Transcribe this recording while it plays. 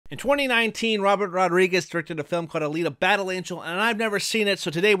In 2019, Robert Rodriguez directed a film called Alita Battle Angel, and I've never seen it, so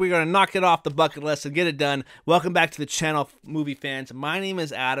today we're going to knock it off the bucket list and get it done. Welcome back to the channel, movie fans. My name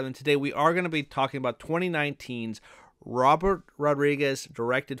is Adam, and today we are going to be talking about 2019's Robert Rodriguez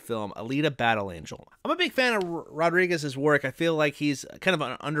directed film, Alita Battle Angel. I'm a big fan of Rodriguez's work. I feel like he's kind of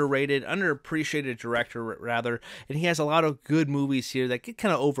an underrated, underappreciated director, rather, and he has a lot of good movies here that get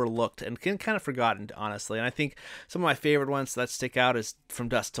kind of overlooked and get kind of forgotten, honestly. And I think some of my favorite ones that stick out is From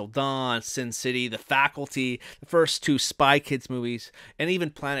Dusk Till Dawn, Sin City, The Faculty, the first two Spy Kids movies, and even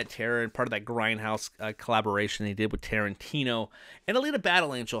Planet Terror, and part of that Grindhouse collaboration he did with Tarantino. And Alita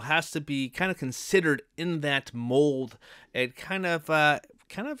Battle Angel has to be kind of considered in that mold. It kind of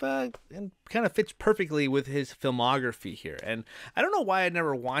fits perfectly with his filmography here. And I don't know why I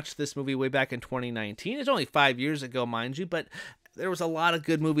never watched this movie way back in 2019. It's only 5 years ago, mind you, but there was a lot of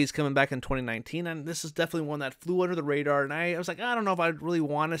good movies coming back in 2019, and this is definitely one that flew under the radar. And I was like, I don't know if I really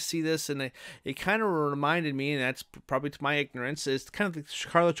want to see this, and it kind of reminded me, and that's probably to my ignorance, is kind of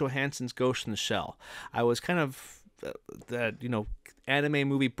Scarlett Johansson's Ghost in the Shell. I was kind of that, anime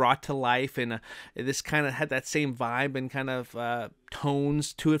movie brought to life, and this kind of had that same vibe and kind of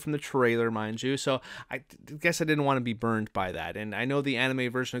tones to it from the trailer, mind you. So I guess I didn't want to be burned by that. And I know the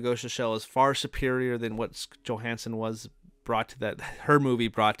anime version of Ghost in the Shell is far superior than what Johansson was her movie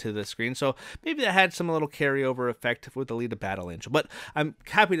brought to the screen, so maybe that had some little carryover effect with Alita Battle Angel. But I'm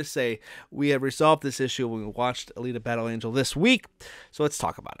happy to say we have resolved this issue when we watched Alita Battle Angel this week, so let's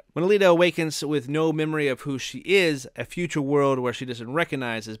talk about it. When Alita awakens with no memory of who she is, a future world where she doesn't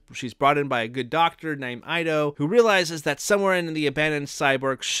recognize, she's brought in by a good doctor named Ido, who realizes that somewhere in the abandoned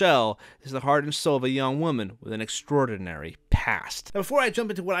cyborg shell is the heart and soul of a young woman with an extraordinary past. Now, before I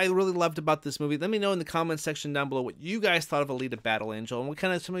jump into what I really loved about this movie, let me know in the comments section down below what you guys thought of Alita Battle Angel and what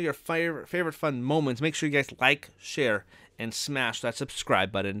kind of some of your favorite fun moments. Make sure you guys like, share, and smash that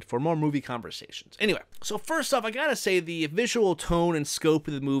subscribe button for more movie conversations. Anyway, so first off, I gotta say the visual tone and scope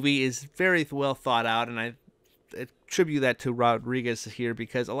of the movie is very well thought out, and I attribute that to Rodriguez here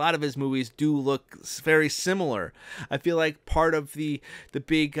because a lot of his movies do look very similar. I feel like part of the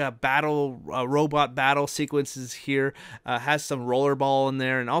big robot battle sequences here has some rollerball in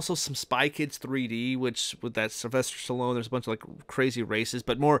there, and also some Spy Kids 3D, which with that Sylvester Stallone, there's a bunch of like crazy races,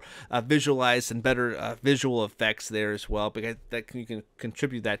 but more visualized and better visual effects there as well. Because you can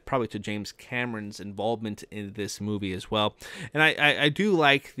contribute that probably to James Cameron's involvement in this movie as well. And I do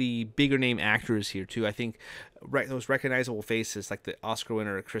like the bigger name actors here too. I think those recognizable faces like the Oscar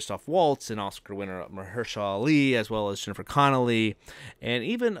winner Christoph Waltz and Oscar winner Mahershala Ali, as well as Jennifer Connelly, and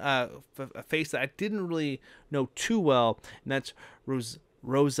even a face that I didn't really know too well, and that's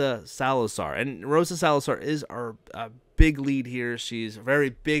Rosa Salazar. And Rosa Salazar is our big lead here. She's very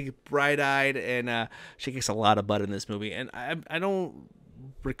big, bright-eyed, and she kicks a lot of butt in this movie. And I don't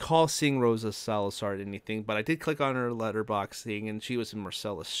recall seeing Rosa Salazar at anything, but I did click on her letterbox thing, and she was in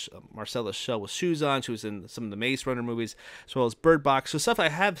Marcella's Shell with Shoes On. She was in some of the Maze Runner movies, as well as Bird Box. So stuff I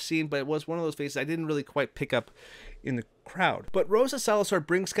have seen, but it was one of those faces I didn't really quite pick up in the crowd. But Rosa Salazar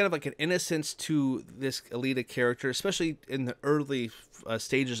brings kind of like an innocence to this Alita character, especially in the early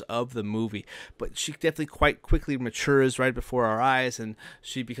stages of the movie. But she definitely quite quickly matures right before our eyes, and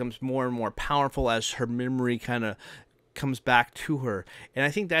she becomes more and more powerful as her memory kind of comes back to her. And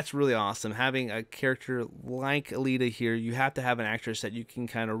I think that's really awesome. Having a character like Alita here, you have to have an actress that you can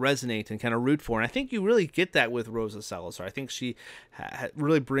kind of resonate and kind of root for, and I think you really get that with Rosa Salazar. I think she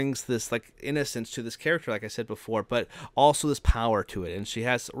really brings this like innocence to this character, like I said before, but also this power to it, and she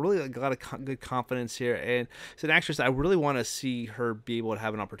has really a lot of good confidence here, and it's an actress that I really want to see her be able to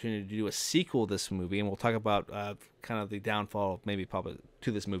have an opportunity to do a sequel to this movie, and we'll talk about kind of the downfall maybe probably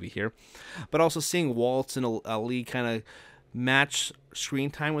to this movie here, but also seeing Waltz and Ali kind of match screen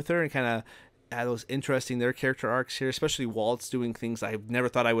time with her and kind of add those interesting their character arcs here, especially Waltz doing things I never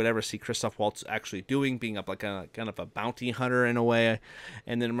thought I would ever see Christoph Waltz actually doing, being up like a kind of a bounty hunter in a way,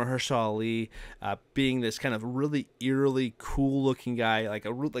 and then Mahershala Ali being this kind of really eerily cool looking guy, like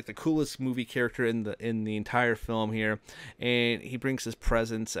the coolest movie character in the entire film here, and he brings his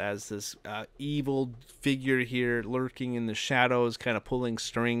presence as this evil figure here lurking in the shadows, kind of pulling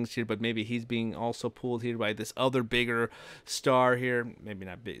strings here, but maybe he's being also pulled here by this other bigger star here, maybe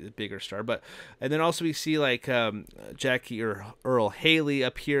not bigger star, but. And then also we see like Jackie or Earl Haley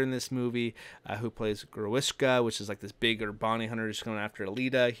up here in this movie, who plays Groishka, which is like this bigger bounty hunter just going after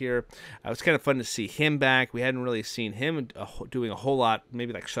Alita here. It was kind of fun to see him back. We hadn't really seen him doing a whole lot,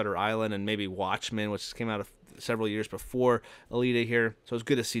 maybe like Shutter Island and maybe Watchmen, which came out several years before Alita here. So it's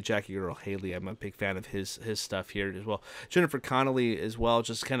good to see Jackie Earle Haley. I'm a big fan of his stuff here as well. Jennifer Connelly as well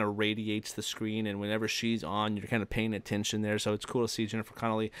just kind of radiates the screen, and whenever she's on, you're kind of paying attention there. So it's cool to see Jennifer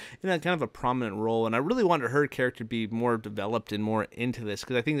Connelly in that kind of a prominent role. And I really wanted her character to be more developed and more into this,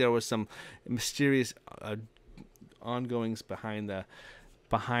 because I think there was some mysterious ongoings behind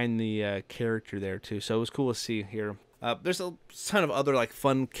the character there too. So it was cool to see here. There's a ton of other like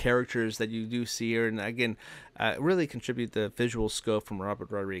fun characters that you do see here, and again, really contribute the visual scope from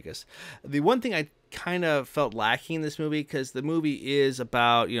Robert Rodriguez. The one thing I kind of felt lacking in this movie, because the movie is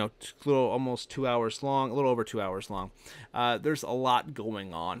about, you know, almost 2 hours long, a little over 2 hours long. There's a lot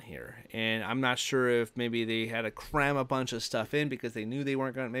going on here, and I'm not sure if maybe they had to cram a bunch of stuff in because they knew they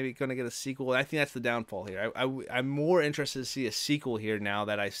weren't going to get a sequel. And I think that's the downfall here. I'm more interested to see a sequel here now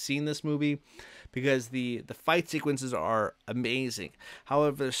that I've seen this movie, because the fight sequences are amazing.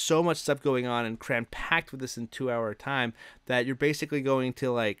 However, there's so much stuff going on and crammed packed with this in 2 hour time that you're basically going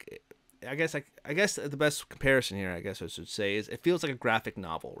to, like, I guess the best comparison here, I guess I should say, is it feels like a graphic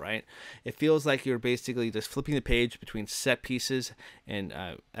novel, right? It feels like you're basically just flipping the page between set pieces and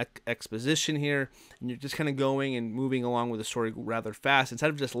exposition here, and you're just kind of going and moving along with the story rather fast instead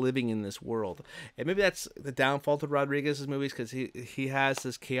of just living in this world. And maybe that's the downfall to Rodriguez's movies, because he has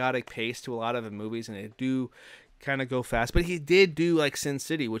this chaotic pace to a lot of the movies, and they do kind of go fast. But he did do like Sin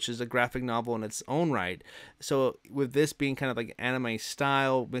City, which is a graphic novel in its own right. So with this being kind of like anime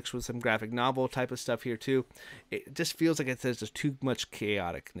style mixed with some graphic novel type of stuff here too, it just feels like there's just too much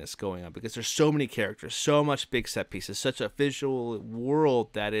chaoticness going on, because there's so many characters, so much big set pieces, such a visual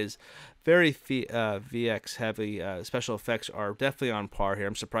world that is very VX heavy. Special effects are definitely on par here.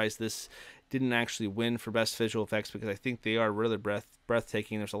 I'm surprised this didn't actually win for best visual effects, because I think they are really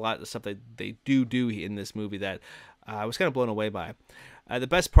breathtaking. There's a lot of stuff that they do in this movie that I was kind of blown away by. The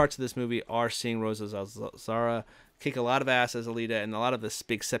best parts of this movie are seeing Rosa Salazar kick a lot of ass as Alita, and a lot of the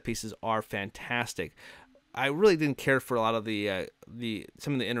big set pieces are fantastic. I really didn't care for a lot of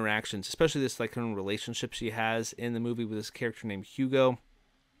some of the interactions, especially this like kind of relationship she has in the movie with this character named Hugo.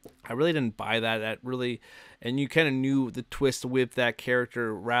 I really didn't buy that. That really, and you kind of knew the twist with that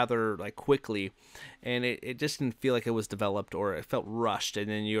character rather like quickly, and it just didn't feel like it was developed, or it felt rushed. And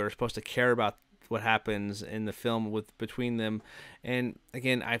then you're supposed to care about what happens in the film between them, and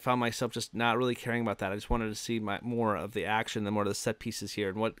again, I found myself just not really caring about that. I just wanted to see more of the action, more of the set pieces here,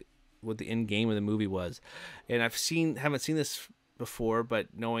 and what the end game of the movie was. And haven't seen this before, but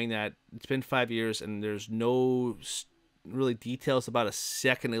knowing that it's been 5 years and there's no really details about a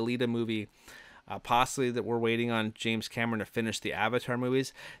second Alita movie, possibly that we're waiting on James Cameron to finish the Avatar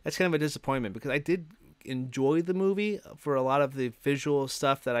movies, that's kind of a disappointment, because I did enjoy the movie for a lot of the visual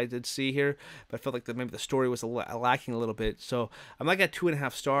stuff that I did see here, but I felt like maybe the story was lacking a little bit. So I'm like at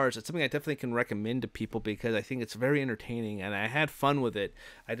 2.5 stars. It's something I definitely can recommend to people, because I think it's very entertaining and I had fun with it.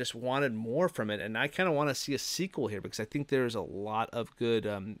 I just wanted more from it, and I kind of want to see a sequel here, because I think there's a lot of good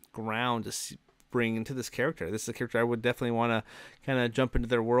ground to bring into this character. This is a character I would definitely want to kind of jump into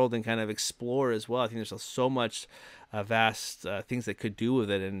their world and kind of explore as well. I think there's so much vast things they could do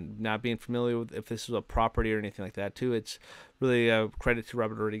with it, and not being familiar with if this was a property or anything like that too. It's really a credit to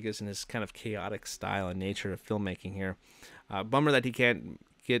Robert Rodriguez and his kind of chaotic style and nature of filmmaking here. Bummer that he can't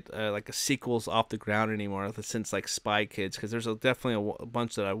get like a sequels off the ground anymore since like Spy Kids, because there's definitely a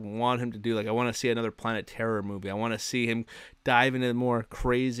bunch that I want him to do. Like I want to see another Planet Terror movie. I want to see him dive into more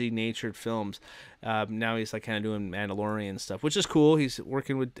crazy natured films. Now he's like kind of doing Mandalorian stuff, which is cool. He's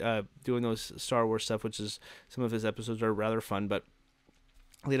working with doing those Star Wars stuff, which is, some of his episodes are rather fun. But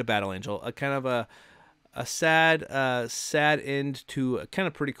Alita Battle Angel, a kind of a sad end to a kind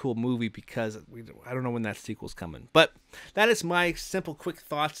of pretty cool movie, because I don't know when that sequel's coming. But that is my simple, quick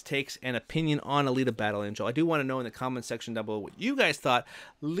thoughts, takes, and opinion on Alita Battle Angel. I do want to know in the comment section down below what you guys thought.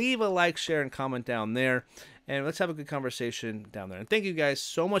 Leave a like, share, and comment down there, and let's have a good conversation down there. And thank you guys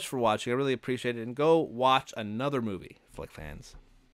so much for watching. I really appreciate it, and go watch another movie, Flick fans.